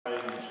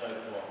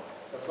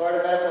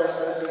Florida Medical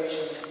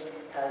Association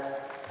has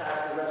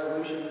passed a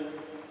resolution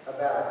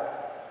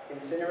about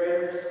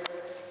incinerators,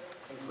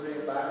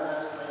 including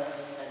biomass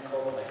plants and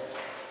coal plants.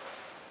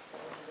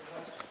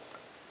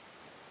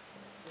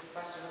 This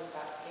question was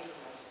about paper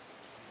mills.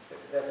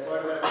 The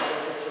Florida Medical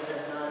Association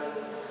has not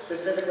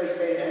specifically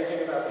stated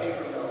anything about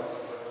paper mills,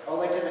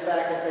 only to the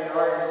fact that they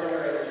are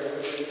incinerators that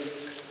would be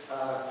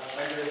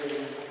under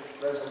the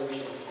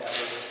resolution that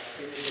was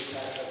previously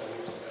passed several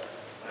years ago.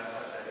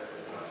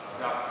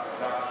 Dr.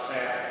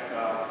 Staff,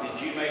 did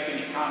you make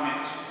any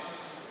comments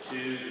to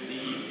the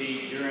DEP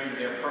during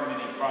their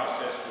permitting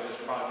process for this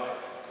project?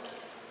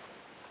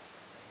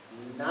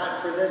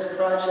 Not for this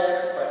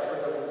project, but for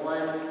the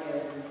one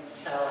in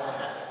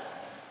Tallahassee.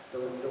 The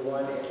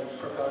one in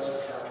proposed for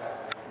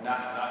Tallahassee.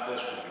 Not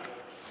this one.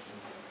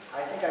 I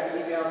think I've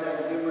emailed them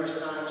numerous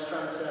times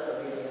trying to set up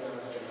a meeting and I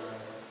was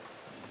denied.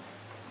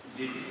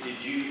 Did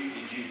you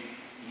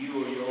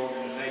or your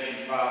organization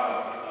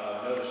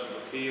file a notice of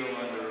appeal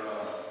under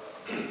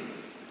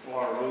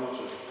Florida Rules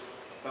of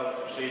Appellate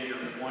Procedure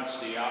once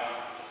the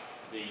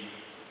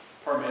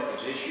permit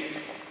was issued?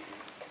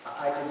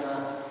 I did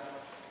not.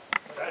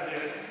 I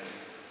did.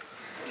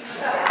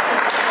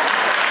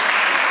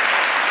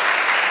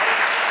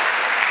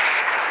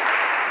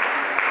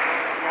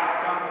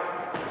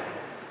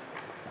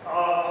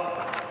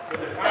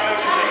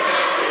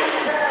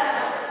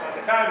 By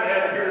the time they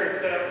had a hearing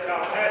set up in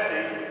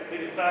Tallahassee, they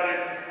decided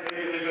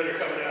maybe they better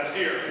come down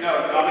here. No,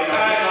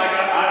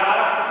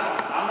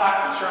 I'm not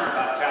concerned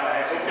about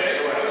Tallahassee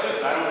whatsoever.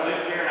 I don't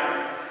live here, and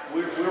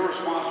we're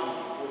responsible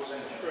for what's in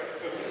here.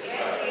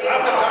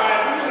 At the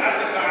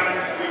time,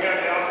 we had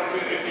the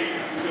opportunity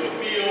to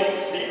appeal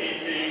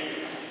DEP.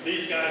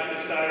 These guys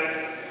decided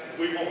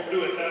we won't do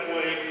it that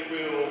way.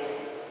 We'll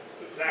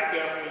back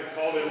up and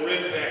call it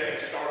red back and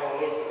start all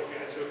over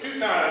again. So 2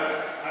 times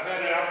I've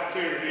had the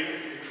opportunity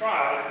to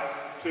try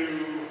to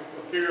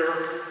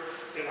appear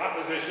in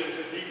opposition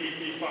to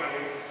DEP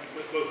findings,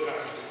 with both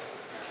times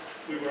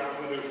we were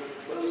outmaneuvered.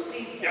 Who's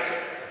these guys? Yes,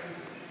 sir.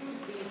 Who's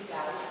these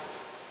guys?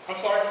 I'm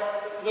sorry,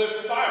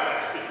 the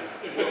biomass people,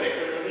 in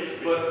particular these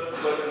people.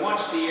 But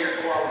once the air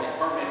quality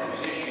permit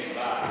was issued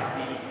by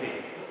DEP,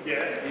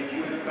 Yes. did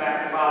you in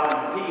fact file an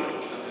appeal?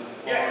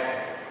 Yes.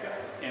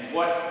 And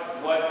what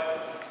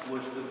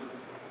was the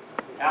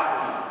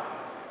outcome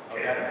of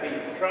that appeal?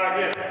 Try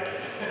again.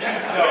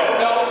 No.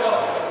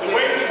 The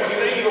way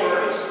they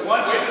work.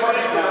 Once the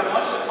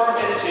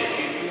permit is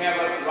issued, you have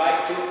a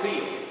right to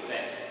appeal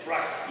then.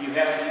 Right. You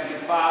can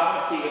file an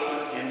appeal,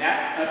 and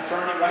that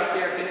attorney right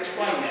there can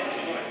explain that to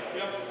you.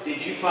 Yep.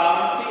 Did you file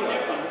an appeal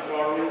Yes. under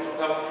Florida Rules of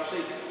Appellate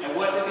Procedure? And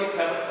what did the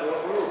appellate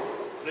court rule?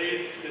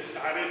 They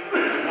decided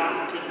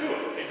not to do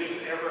it. They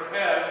didn't ever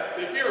have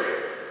the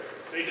hearing.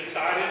 They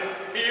decided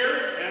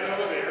here and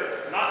over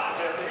there not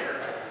to have the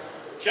hearing.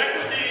 Check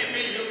with DEP,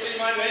 you'll see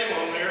my name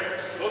on there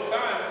both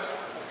times.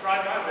 I've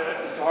tried my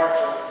best. Mr.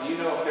 Hartzell, do you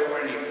know if there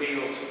were any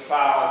appeals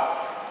filed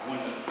when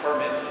the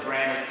permit was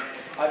granted?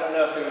 I don't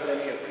know if there was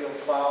any appeals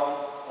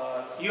filed.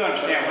 You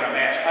understand what I'm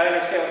asking? I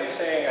understand what you're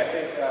saying. I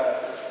think the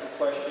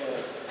question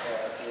is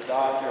the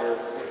doctor,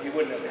 he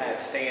wouldn't have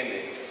had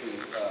standing to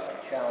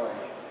challenge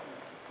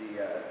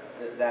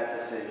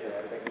that decision. I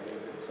think it would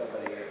have been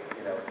somebody,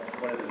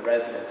 one of the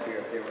residents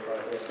here, if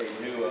they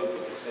knew of the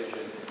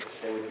decision,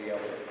 they would be able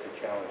to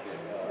challenge it.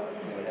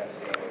 They would have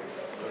standing.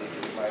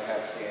 They might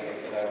have standing,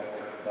 but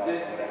I don't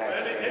think the doctor would have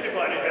had standing.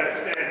 Anybody has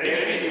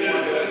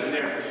standing.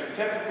 There's a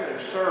certificate of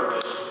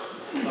service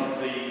of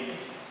the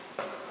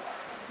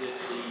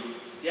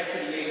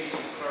deputy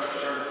agency clerk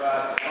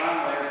certified the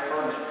final air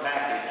permit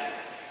package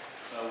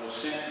was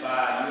sent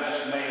by U.S.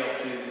 mail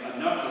to a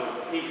number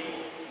of people.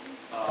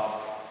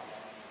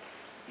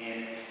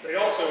 And They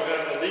also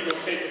have the legal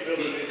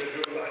capability to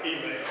do it by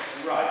email.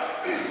 right.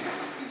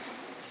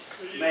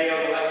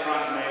 Mail,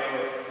 electronic mail,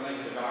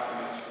 link to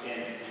documents,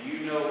 and do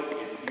you know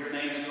if your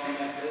name is on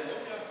that list?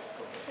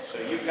 So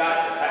you got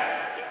the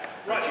package,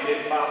 but you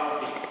didn't file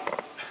an appeal.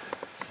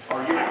 Or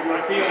you're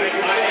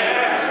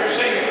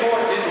saying the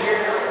court didn't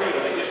hear your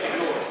appeal, they just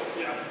ignored it.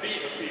 Yeah, the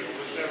appeal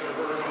was never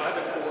heard by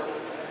the court.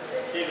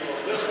 Either on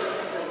this or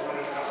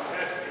in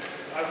Tallahassee.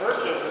 I've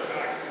heard of the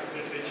fact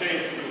that they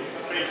changed the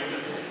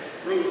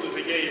rules that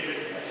they gave me.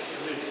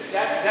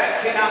 That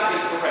cannot be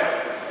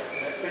correct.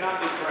 That cannot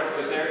be correct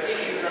because they're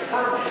issuing a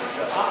permit.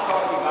 So I'm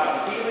talking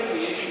about appealing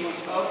the issuance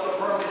of the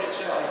permit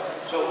itself.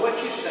 So what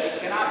you say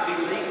cannot be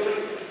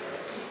legally,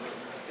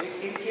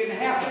 it can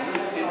happen.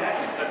 And that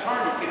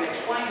attorney can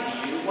explain to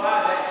you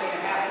why that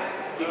can't happen.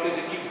 Because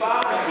if you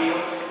file an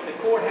appeal, the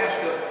court has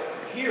to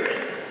hear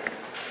it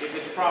if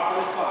it's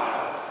properly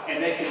filed. And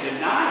they can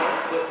deny it,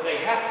 but they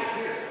have to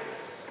hear it.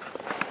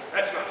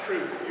 That's not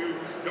true. You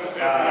don't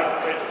have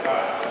to.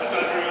 That's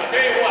not true. I'll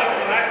tell you what,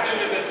 when I send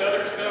you this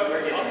other stuff,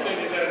 I'll send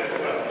you that as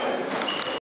well.